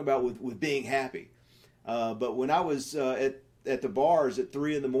I'm talking about with being happy. But when I was at the bars at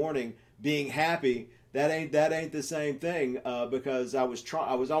 3 a.m. being happy, that ain't the same thing, because I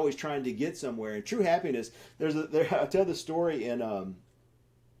was always trying to get somewhere. And true happiness, I tell the story in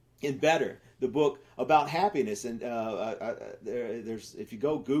Better, the book about happiness, and there's, if you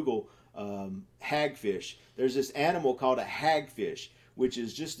go Google hagfish, there's this animal called a hagfish, which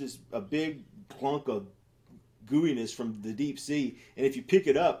is just a big clunk of gooiness from the deep sea, and if you pick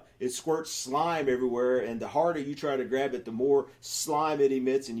it up, it squirts slime everywhere, and the harder you try to grab it, the more slime it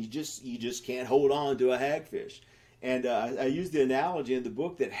emits, and you just can't hold on to a hagfish. And I use the analogy in the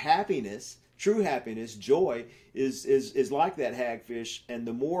book that happiness, true happiness, joy, is like that hagfish, and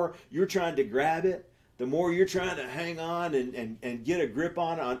the more you're trying to grab it, the more you're trying to hang on and get a grip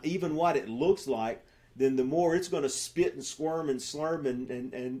on even what it looks like, then the more it's going to spit and squirm and slurm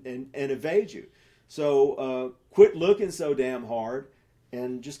and evade you. So quit looking so damn hard,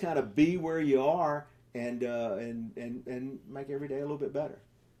 and just kind of be where you are, and make every day a little bit better.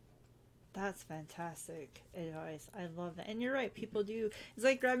 That's fantastic advice. I love that. And you're right, people do. It's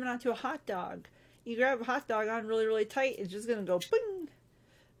like grabbing onto a hot dog. You grab a hot dog on really, really tight, it's just going to go bing.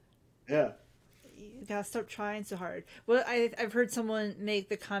 Yeah. You gotta stop trying so hard. Well, I've heard someone make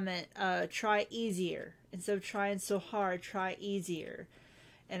the comment, try easier. Instead of trying so hard, try easier.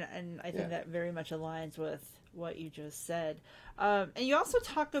 And I think that very much aligns with what you just said. And you also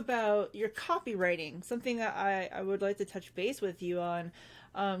talk about your copywriting, something that I would like to touch base with you on.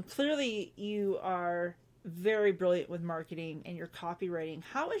 Clearly, you are very brilliant with marketing and your copywriting.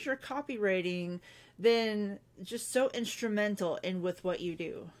 How has your copywriting been just so instrumental in with what you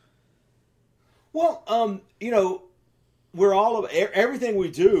do? Well, we're all of everything we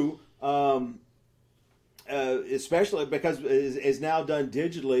do, especially because is now done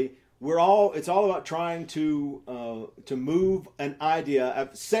digitally. It's all about trying to move an idea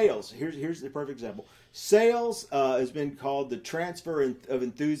of sales. Here's the perfect example. Sales has been called the transfer of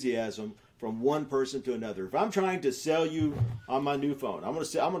enthusiasm from one person to another. If I'm trying to sell you on my new phone, I'm going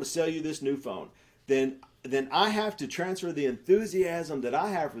to sell you this new phone, then I have to transfer the enthusiasm that I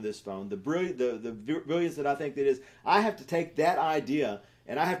have for this phone, the brilliance that I think that is. I have to take that idea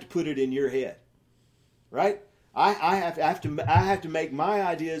and I have to put it in your head, right? I have to make my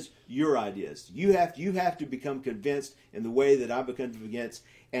ideas your ideas. You have to become convinced in the way that I become convinced,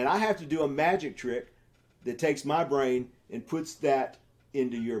 and I have to do a magic trick that takes my brain and puts that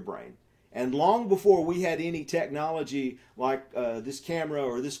into your brain. And long before we had any technology like this camera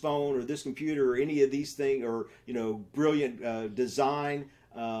or this phone or this computer or any of these things, or brilliant design,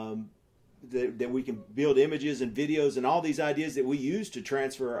 that we can build images and videos and all these ideas that we use to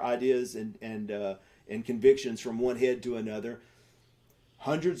transfer ideas and convictions from one head to another.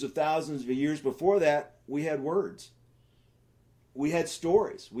 Hundreds of thousands of years before that, we had words. We had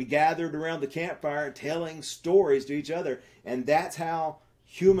stories. We gathered around the campfire telling stories to each other, and that's how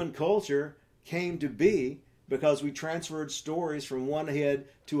human culture came to be, because we transferred stories from one head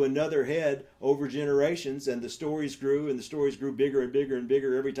to another head over generations, and the stories grew, and the stories grew bigger and bigger and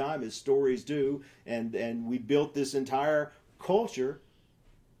bigger every time, as stories do, and we built this entire culture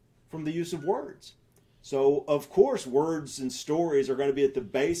from the use of words. So, of course, words and stories are going to be at the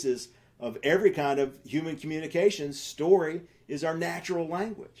basis of every kind of human communication. Story is our natural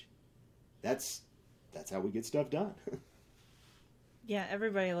language. That's how we get stuff done. Yeah,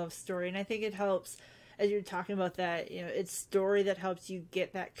 everybody loves story, and I think it helps, as you're talking about that, it's story that helps you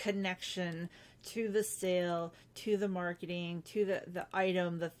get that connection to the sale, to the marketing, to the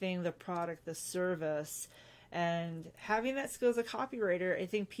item, the thing, the product, the service. And having that skill as a copywriter, I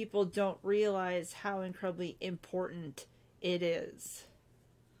think people don't realize how incredibly important it is.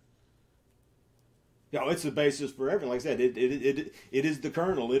 Yeah, it's the basis for everything. Like I said, it is the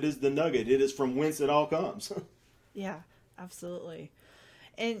kernel, it is the nugget, it is from whence it all comes. Yeah, absolutely.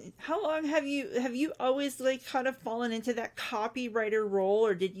 And how long have you always like kind of fallen into that copywriter role,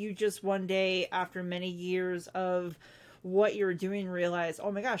 or did you just one day after many years of what you were doing realize,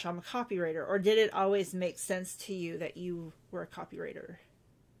 oh my gosh, I'm a copywriter? Or did it always make sense to you that you were a copywriter?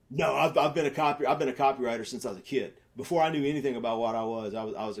 No, I've been a copywriter since I was a kid. Before I knew anything about what I was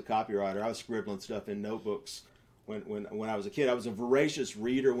a copywriter. I was scribbling stuff in notebooks when I was a kid. I was a voracious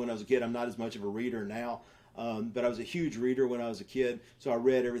reader when I was a kid. I'm not as much of a reader now, but I was a huge reader when I was a kid. So I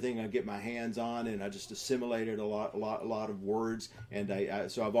read everything I get my hands on, and I just assimilated a lot of words.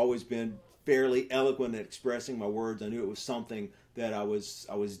 And so I've always been fairly eloquent at expressing my words. I knew it was something that I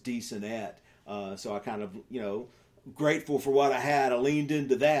was decent at. So I kind of grateful for what I had. I leaned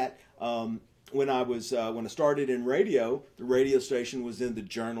into that. When I started in radio, the radio station was in the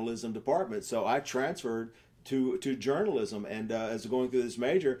journalism department, so I transferred to journalism. And as going through this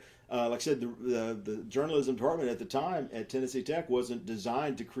major, like I said, the journalism department at the time at Tennessee Tech wasn't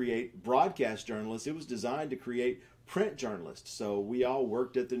designed to create broadcast journalists. It was designed to create print journalists. So we all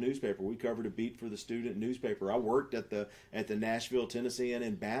worked at the newspaper. We covered a beat for the student newspaper. I worked at the Nashville Tennessean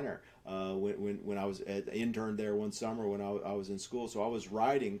and Banner when I was an intern there one summer when I was in school. So I was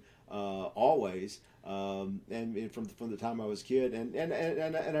writing always, and from the time I was a kid, and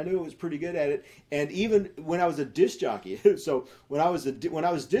I knew I was pretty good at it. And even when I was a disc jockey, so when I was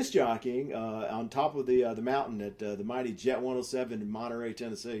disc jockeying on top of the mountain at the mighty Jet 107 in Monterey,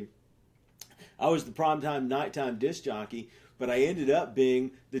 Tennessee, I was the primetime nighttime disc jockey, but I ended up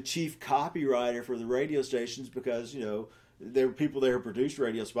being the chief copywriter for the radio stations because there were people there who produced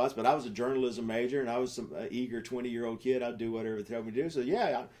radio spots, but I was a journalism major, and I was some eager 20-year-old kid. I'd do whatever they told me to do. So,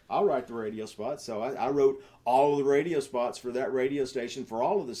 yeah, I'll write the radio spots. So I wrote all of the radio spots for that radio station for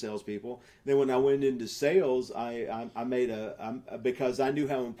all of the salespeople. Then when I went into sales, I made because I knew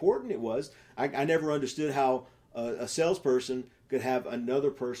how important it was. I never understood how a salesperson could have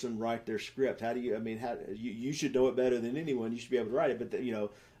another person write their script. How do you? I mean, you should know it better than anyone. You should be able to write it. But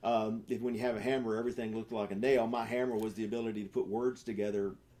if when you have a hammer, everything looked like a nail. My hammer was the ability to put words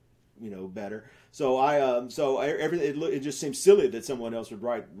together, better. So it just seemed silly that someone else would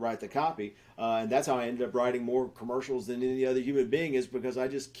write the copy, and that's how I ended up writing more commercials than any other human being. Is because I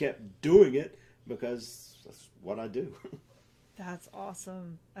just kept doing it because that's what I do. That's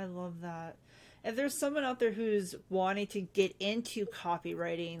awesome. I love that. If there's someone out there who's wanting to get into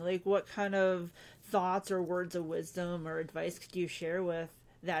copywriting, like what kind of thoughts or words of wisdom or advice could you share with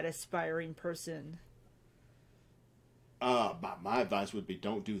that aspiring person? My advice would be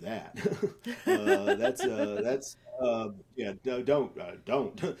don't do that.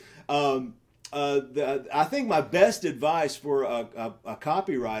 Don't. I think my best advice for a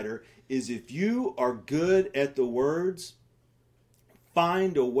copywriter is if you are good at the words,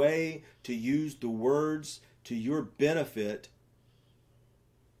 find a way to use the words to your benefit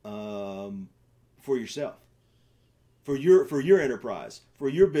for yourself, for your enterprise, for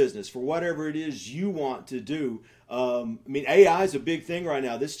your business, for whatever it is you want to do. AI is a big thing right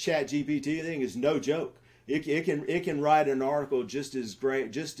now. This Chat GPT thing is no joke. It can write an article just as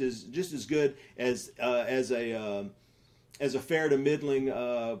great, just as good as a fair to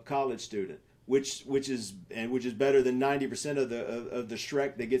middling college student. Which is better than 90% of the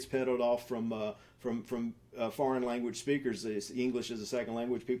Shrek that gets peddled off from foreign language speakers, English as a second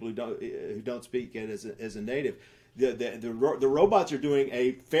language, people who don't speak it as a native. The robots are doing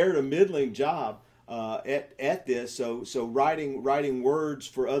a fair to middling job at this. So writing words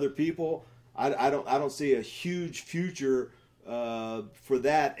for other people, I don't see a huge future for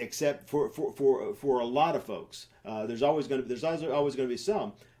that, except for a lot of folks. There's always going to be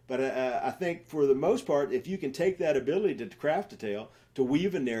some, but I think for the most part, if you can take that ability to craft a tale, to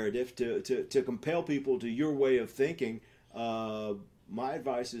weave a narrative, to compel people to your way of thinking, my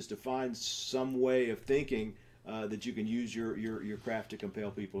advice is to find some way of thinking that you can use your craft to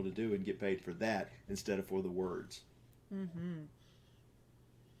compel people to do and get paid for that instead of for the words. Mm-hmm.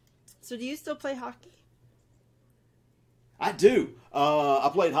 So do you still play hockey? I do. I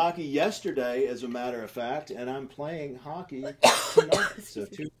played hockey yesterday, as a matter of fact, and I'm playing hockey tonight. So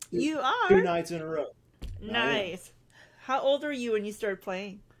two nights in a row. Nice. How old were you when you started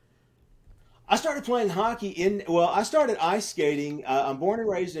playing? I started playing hockey I started ice skating. I'm born and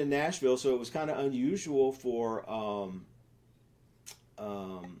raised in Nashville, so it was kind of unusual for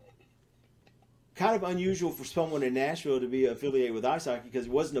someone in Nashville to be affiliated with ice hockey, because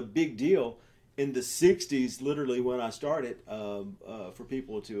it wasn't a big deal in the 60s, literally when I started, for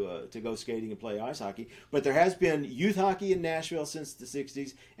people to go skating and play ice hockey. But there has been youth hockey in Nashville since the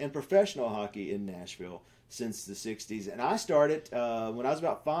 60s and professional hockey in Nashville since the 60s. And I started when I was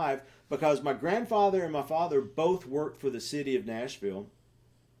about 5, because my grandfather and my father both worked for the city of Nashville.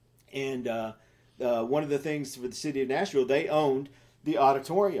 And one of the things for the city of Nashville, they owned the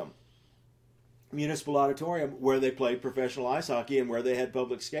auditorium, municipal auditorium, where they played professional ice hockey and where they had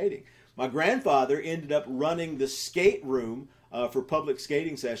public skating. My grandfather ended up running the skate room for public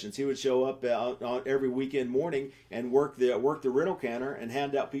skating sessions. He would show up on every weekend morning and work the rental counter and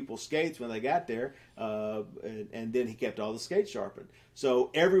hand out people skates when they got there, and then he kept all the skates sharpened.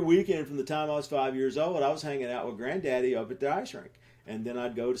 So every weekend from the time I was 5 years old, I was hanging out with Granddaddy up at the ice rink. And then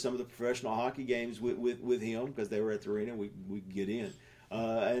I'd go to some of the professional hockey games with him, because they were at the arena. We'd get in.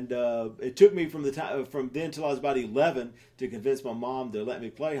 It took me from then till I was about 11 to convince my mom to let me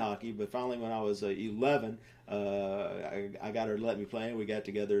play hockey. But finally, when I was 11, I got her to let me play, and we got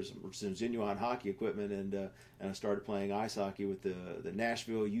together some genuine hockey equipment, and I started playing ice hockey with the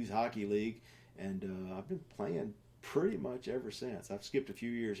Nashville Youth Hockey League, and I've been playing pretty much ever since. I've skipped a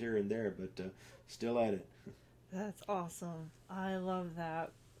few years here and there, but still at it. That's awesome. I love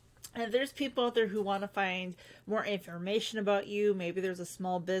that. And there's people out there who want to find more information about you. Maybe there's a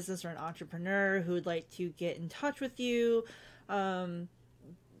small business or an entrepreneur who would like to get in touch with you. Where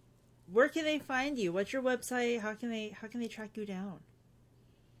can they find you? What's your website? How can they track you down?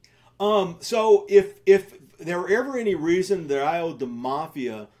 So if there were ever any reason that I owed the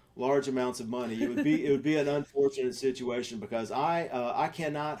mafia large amounts of money, it would be an unfortunate situation, because I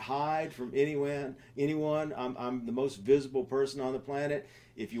cannot hide from anyone. I'm the most visible person on the planet.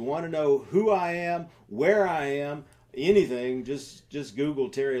 If you want to know who I am, where I am, anything, just Google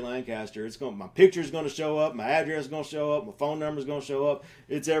Terry Lancaster. My picture's going to show up, my address is going to show up, my phone number's going to show up.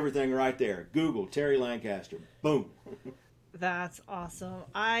 It's everything right there. Google Terry Lancaster. Boom. That's awesome.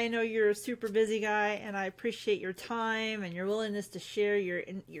 I know you're a super busy guy, and I appreciate your time and your willingness to share your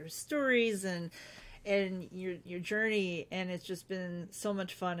stories and your journey. And it's just been so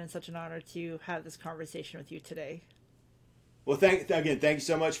much fun and such an honor to have this conversation with you today. Well, thank you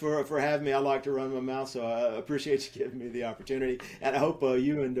so much for having me. I like to run my mouth, so I appreciate you giving me the opportunity, and I hope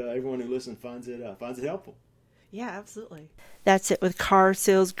you and everyone who listens finds it helpful. Yeah, absolutely. That's it with car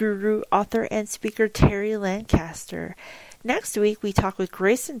sales guru, author, and speaker Terry Lancaster. Next week, we talk with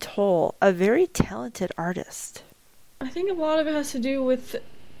Grayson Toll, a very talented artist. I think a lot of it has to do with,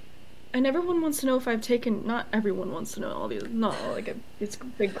 and everyone wants to know if I've taken, not everyone wants to know all these, not like it's a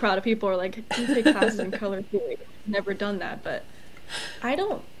big crowd of people are like, do you take classes in color theory? I've never done that, but I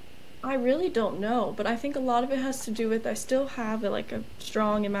really don't know, but I think a lot of it has to do with, I still have a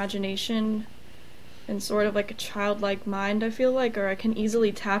strong imagination and sort of like a childlike mind, I feel like, or I can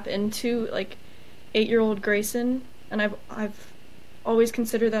easily tap into 8-year-old Grayson, and I've always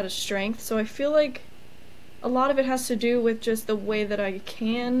considered that a strength. So I feel like a lot of it has to do with just the way that I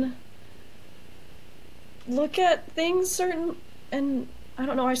can look at things and I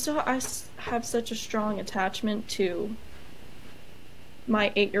don't know, I have such a strong attachment to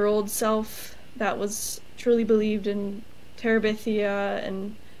my 8-year-old self that was truly believed in Terabithia,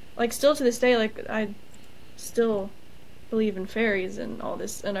 and still to this day, I still believe in fairies and all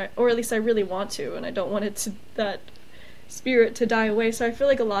this, or at least I really want to, and I don't want that spirit to die away. So I feel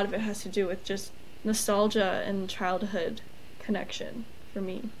like a lot of it has to do with just nostalgia and childhood connection for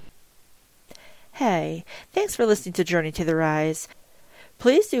me. Hey, thanks for listening to Journey to the Rise.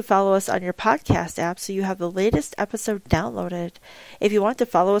 Please do follow us on your podcast app so you have the latest episode downloaded. If you want to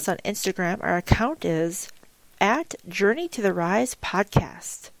follow us on Instagram, our account is at Journey to the Rise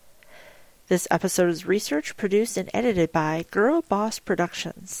Podcast. This episode is researched, produced, and edited by Girl Boss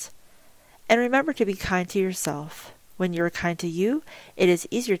Productions. And remember to be kind to yourself. When you are kind to you, it is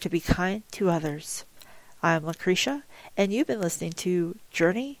easier to be kind to others. I'm Lucretia, and you've been listening to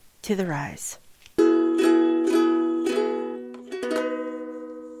Journey to the Rise.